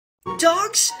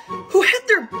Dogs who had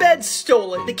their bed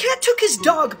stolen. The cat took his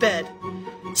dog bed,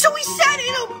 so he sat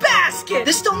in a basket.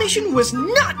 This Dalmatian was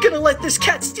not gonna let this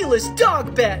cat steal his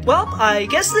dog bed. Well, I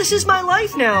guess this is my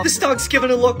life now. This dog's giving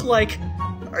a look like,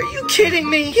 are you kidding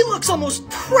me? He looks almost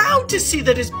proud to see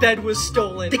that his bed was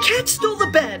stolen. The cat stole the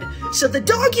bed, so the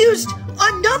dog used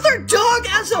another dog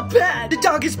as a bed. The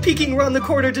dog is peeking around the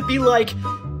corner to be like,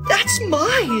 that's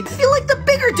mine. I feel like the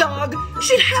bigger dog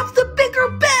should have the bigger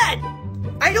bed.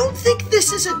 I don't think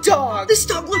this is a dog. This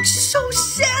dog looks so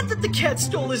sad that the cat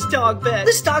stole his dog bed.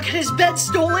 This dog had his bed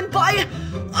stolen by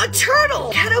a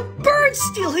turtle. Had a bird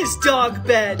steal his dog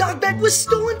bed. Dog bed was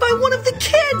stolen by one of the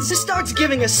kids. This dog's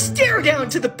giving a stare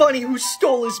down to the bunny who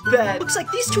stole his bed. Looks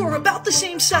like these two are about the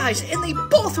same size, and they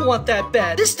both want that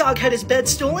bed. This dog had his bed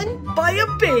stolen by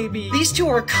a baby. These two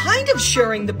are kind of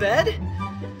sharing the bed.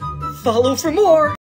 Follow for more.